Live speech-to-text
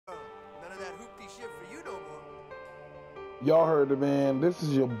Y'all heard it, man. This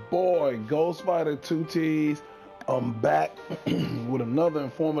is your boy, Ghost Fighter 2Ts. I'm back with another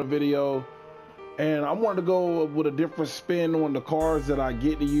informative video. And I wanted to go with a different spin on the cars that I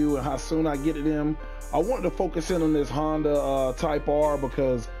get to you and how soon I get to them. I wanted to focus in on this Honda Type R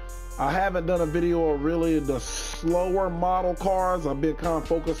because I haven't done a video of really the slower model cars. I've been kind of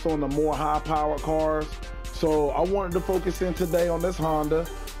focused on the more high-powered cars. So I wanted to focus in today on this Honda.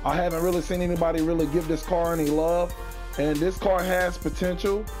 I haven't really seen anybody really give this car any love. And this car has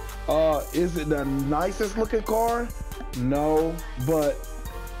potential. Is it the nicest looking car? No, but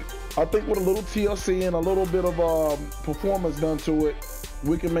I think with a little TLC and a little bit of performance done to it,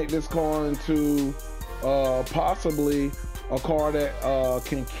 we can make this car into possibly a car that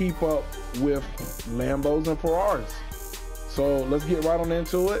can keep up with Lambos and Ferraris. So let's get right on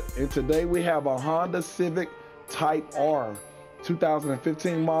into it. And today we have a Honda Civic Type R,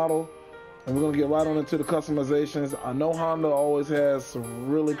 2015 model. And we're gonna get right on into the customizations. I know Honda always has some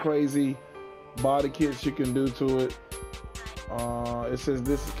really crazy body kits you can do to it. It says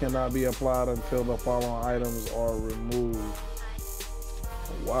this cannot be applied until the following items are removed.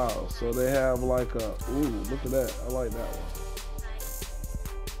 Wow, so they have like a, ooh, look at that. I like that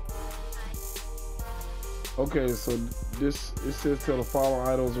one. Okay, so this, it says till the following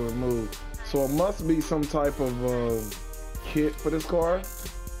items are removed. So it must be some type of kit for this car.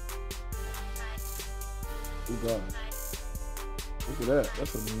 Oh gosh, look at that.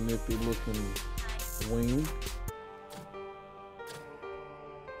 That's a nifty looking wing.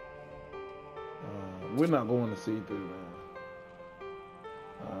 We're not going to see through, man.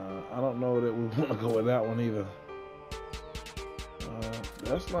 I don't know that we want to go with that one either.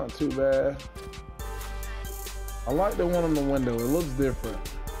 That's not too bad. I like the one on the window. It looks different.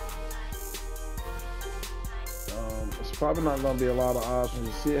 It's probably not going to be a lot of options.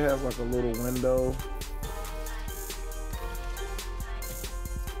 You see it has like a little window.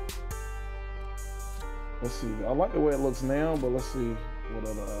 Let's see. I like the way it looks now, but let's see what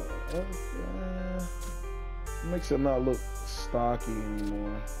other. Makes it not look stocky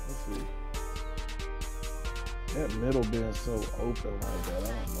anymore. Let's see. That middle being so open like that, I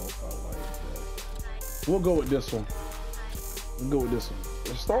don't know if I like that. We'll go with this one. We'll go with this one.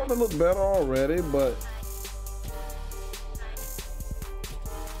 It's starting to look better already, but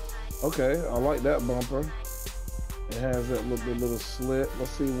okay, I like that bumper. It has that little slit.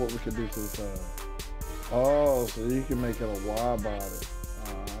 Let's see what we can do to the side. Oh, so you can make it a wide body.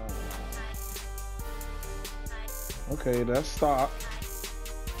 Okay, that's stock.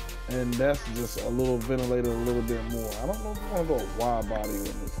 And that's just a little ventilated a little bit more. I don't know if I want to go wide body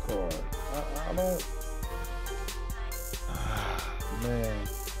with this car. I don't. Man.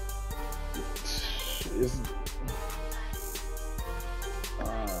 It's.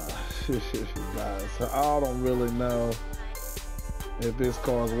 Guys, I don't really know if this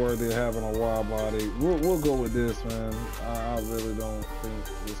car is worthy of having a wide body. We'll go with this, man. I really don't think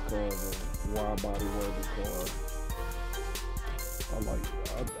this car is a wide body worthy car. I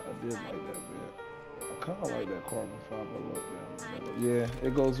did like that bit. I kind of like that carbon fiber look down. Yeah,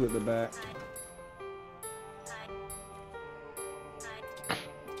 it goes with the back.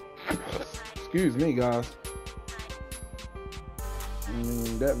 Excuse me, guys.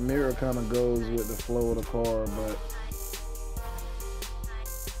 That mirror kind of goes with the flow of the car, but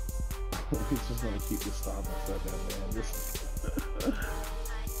we're just gonna keep this stock like that, man.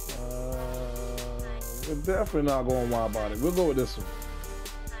 We're definitely not going wide body. We'll go with this one.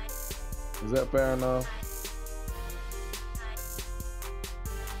 Is that fair enough?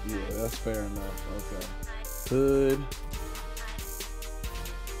 Yeah, that's fair enough. Okay. Hood.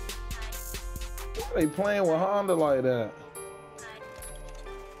 Why are they playing with Honda like that?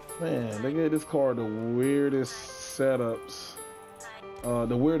 Man, they gave this car the weirdest setups.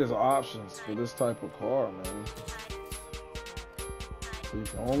 The weirdest options for this type of car, man. So you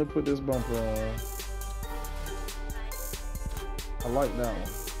can only put this bumper on. I like that one.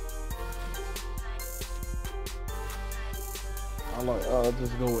 I'll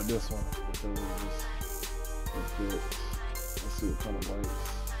just go with this one because it fits. Let's see what kind of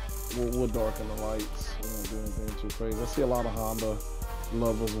lights. We'll darken the lights. We won't do anything too crazy. I see a lot of Honda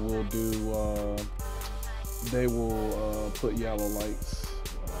lovers will do. They will put yellow lights.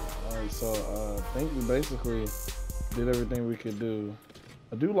 Alright, so I think we basically did everything we could do.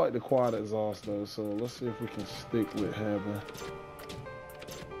 I do like the quad exhaust though, so let's see if we can stick with having.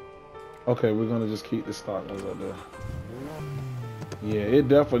 Okay, we're gonna just keep the stock ones up there. Yeah, it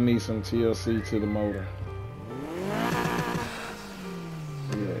definitely needs some TLC to the motor.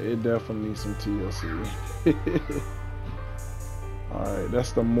 Yeah, it definitely needs some TLC. Alright,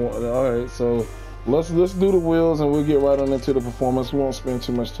 that's the more. Alright, so let's do the wheels and we'll get right on into the performance. We won't spend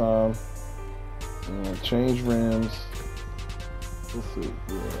too much time. Change rims. Let's see.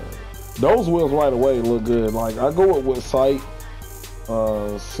 Yeah. Those wheels right away look good. Like I go with sight,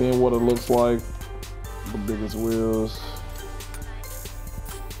 seeing what it looks like. The biggest wheels.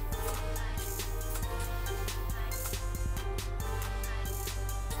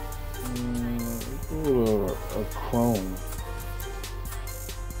 A chrome.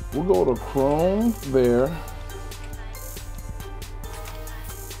 We'll go to chrome there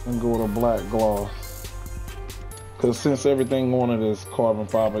and go to black gloss. Because since everything on it is carbon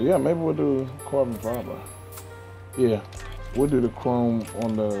fiber, yeah, maybe we'll do carbon fiber. Yeah, we'll do the chrome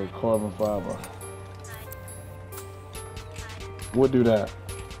on the carbon fiber. We'll do that.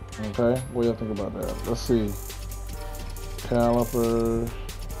 Okay, what do y'all think about that? Let's see. Calipers.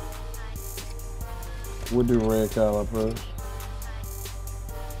 We'll do red calipers.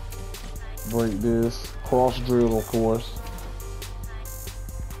 Brake disc. Cross drill, of course.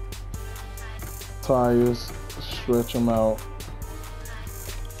 Tires. Stretch them out.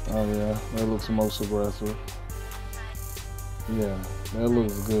 Oh yeah, that looks most aggressive. Yeah, that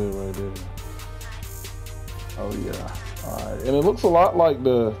looks good right there. Oh yeah. Alright, and it looks a lot like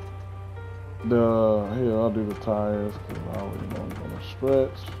the here, I'll do the tires because I already know I'm gonna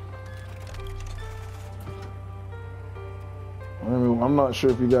stretch. I mean, I'm not sure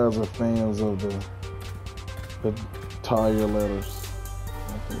if you guys are fans of the tire letters.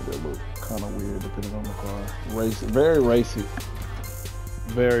 I think they look kind of weird depending on the car. Racy, very racy.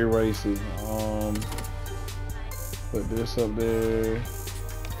 Very racy. Put this up there.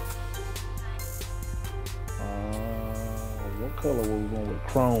 What color were we going with?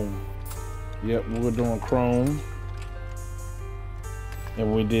 Chrome. Yep, we were doing chrome.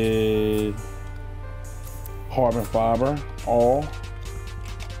 And we did carbon fiber, all.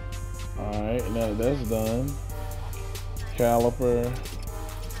 Alright, now that's done. Caliper.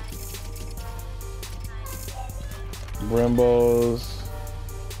 Brembos.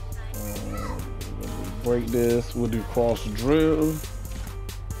 Brake disc. We'll do cross drill.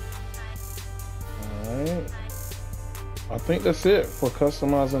 Alright. I think that's it for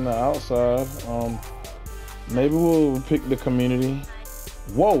customizing the outside. Maybe we'll pick the community.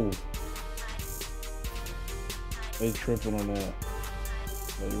 Whoa! They tripping on that.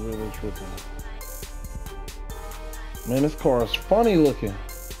 They really tripping. Man, this car is funny looking.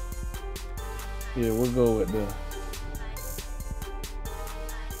 Yeah, we'll go with the.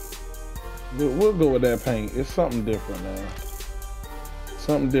 We'll go with that paint. It's something different now.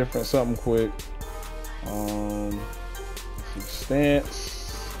 Something different, something quick. Let's see,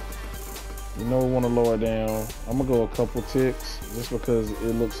 stance. You know we want to lower down. I'm gonna go a couple ticks just because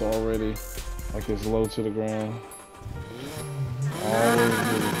it looks already like it's low to the ground. Always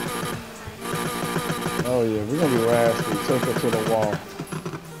do. Oh yeah, we're gonna be raspy. Take it to the wall.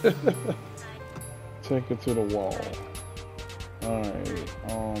 Take it to the wall.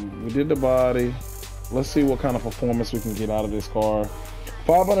 Alright, we did the body. Let's see what kind of performance we can get out of this car.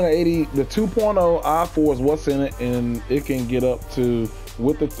 580, the 2.0 i4 is what's in it, and it can get up to,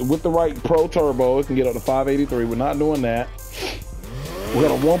 with the right Pro Turbo, it can get up to 583. We're not doing that. We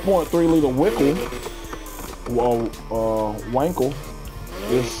got a 1.3 liter Wickle, Wankel,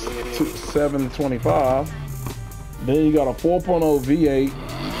 it's 725. Then you got a 4.0 V8.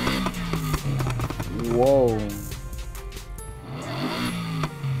 Whoa.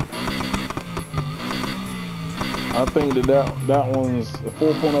 I think that one's a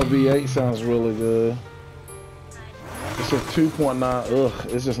 4.0 V8 sounds really good. It's a 2.9. Ugh,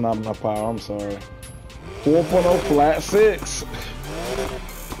 it's just not enough power. I'm sorry. 4.0 flat 6.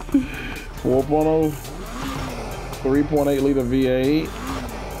 4.0 3.8 liter V8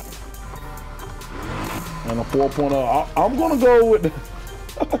 and a 4.0. I'm gonna go with.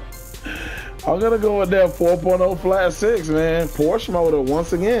 I'm gonna go with that 4.0 flat 6, man. Porsche motor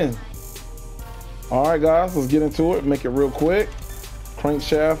once again. All right, guys, let's get into it. Make it real quick.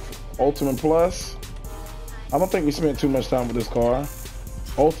 Crankshaft, Ultimate Plus. I don't think we spent too much time with this car.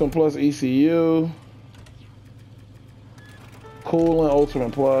 Ultimate Plus ECU. Coolant,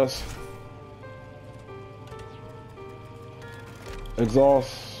 Ultimate Plus.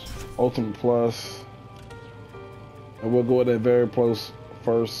 Exhaust, Ultimate Plus. And we'll go with that very close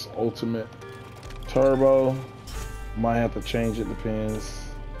first Ultimate Turbo. Might have to change it, depends.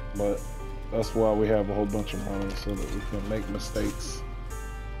 But that's why we have a whole bunch of money, so that we can make mistakes.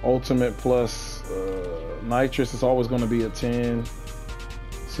 Ultimate Plus nitrous is always going to be a 10.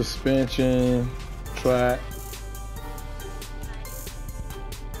 Suspension, track,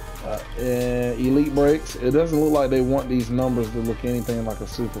 and elite brakes. It doesn't look like they want these numbers to look anything like a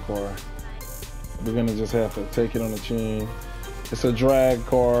supercar. we're gonna just have to take it on the chin. It's a drag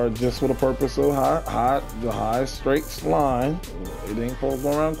car just for the purpose of the high straight line. It ain't supposed to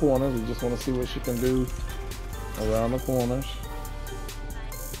go around corners. We just want to see what she can do around the corners.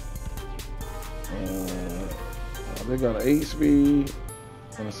 They got an 8-speed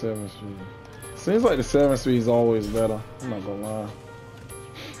and a 7-speed. Seems like the 7-speed is always better. I'm not gonna lie.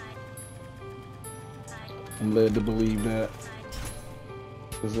 I'm led to believe that.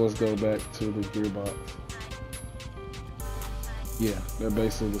 Just let's go back to the gearbox. Yeah, they're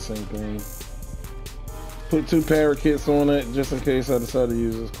basically the same thing. Put 2 parakeets on it just in case I decide to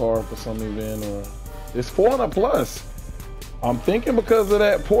use this car for some event, or it's 400 plus. I'm thinking because of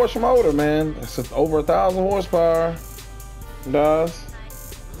that Porsche motor, man. It's over 1,000 horsepower, guys.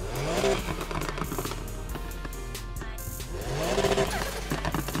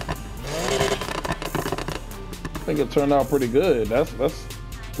 I think it turned out pretty good.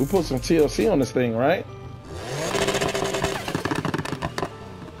 We put some TLC on this thing, right?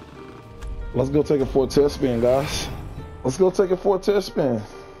 Let's go take it for a test spin, guys. Let's go take it for a test spin.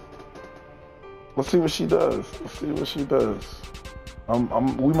 Let's see what she does. Let's see what she does.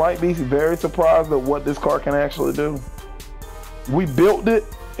 We might be very surprised at what this car can actually do. We built it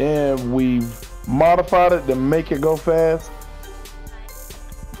and we modified it to make it go fast.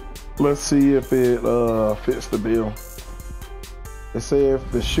 Let's see if it fits the bill. They say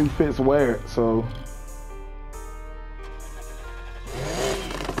if the shoe fits, wear it. So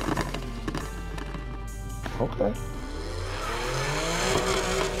okay.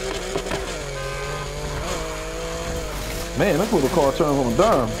 Man, this little car turns on a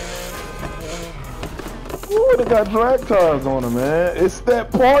dime. Ooh, they got drag tires on it, man. It's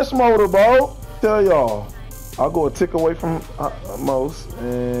that Porsche motor, bro. Tell y'all. I'll go a tick away from most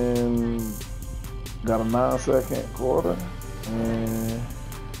and got a 9-second quarter. And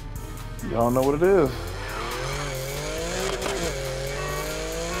y'all know what it is.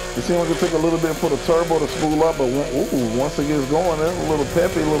 It seems like it took a little bit for the turbo to spool up, but once it gets going, it's a little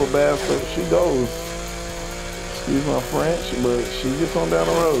peppy little bastard. She goes. Excuse my French, but she gets on down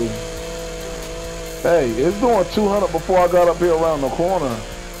the road. Hey, it's doing 200 before I got up here around the corner.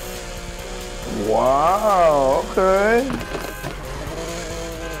 Wow, okay.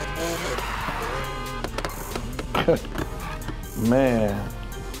 Man.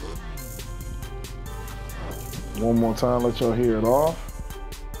 One more time, let y'all hear it off.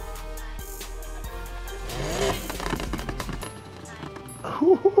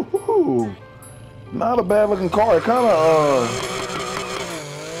 Ooh, not a bad looking car. It kind of,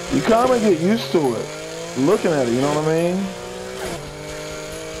 you kind of get used to it. Looking at it, you know what I mean?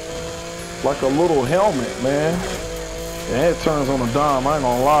 Like a little helmet, man. And it turns on a dime, I ain't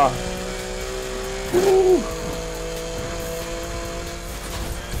gonna lie. Woo.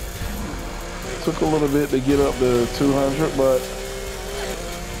 Took a little bit to get up to 200, but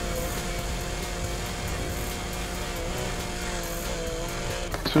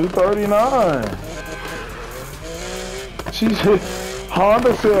 $239.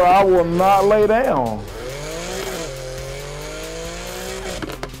 Honda said, I will not lay down.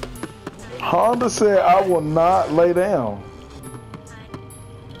 Honda said, I will not lay down.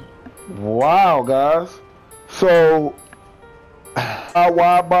 Wow, guys. So, a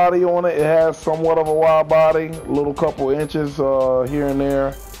wide body on it. It has somewhat of a wide body, a little couple inches here and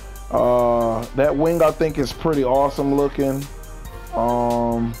there. That wing, I think, is pretty awesome looking.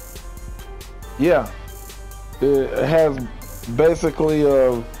 Yeah, it has basically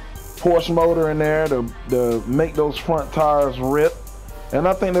a Porsche motor in there to make those front tires rip. And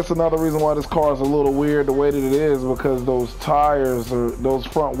I think that's another reason why this car is a little weird the way that it is, because those tires or those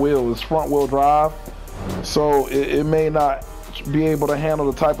front wheels, it's front wheel drive. So it may not be able to handle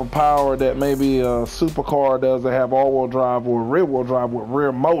the type of power that maybe a supercar does that have all-wheel drive or rear wheel drive with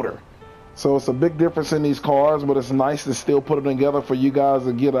rear motor. So it's a big difference in these cars, but it's nice to still put them together for you guys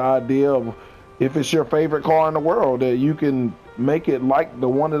to get an idea of if it's your favorite car in the world, that you can make it like the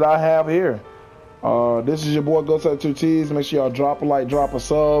one that I have here. This is your boy Ghost at 2T's. Make sure y'all drop a like, drop a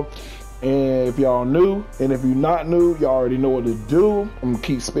sub. And if y'all new, and if you're not new, y'all already know what to do. I'm gonna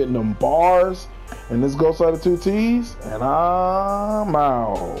keep spitting them bars. And this Ghost at 2T's, and I'm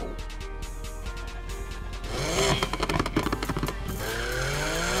out.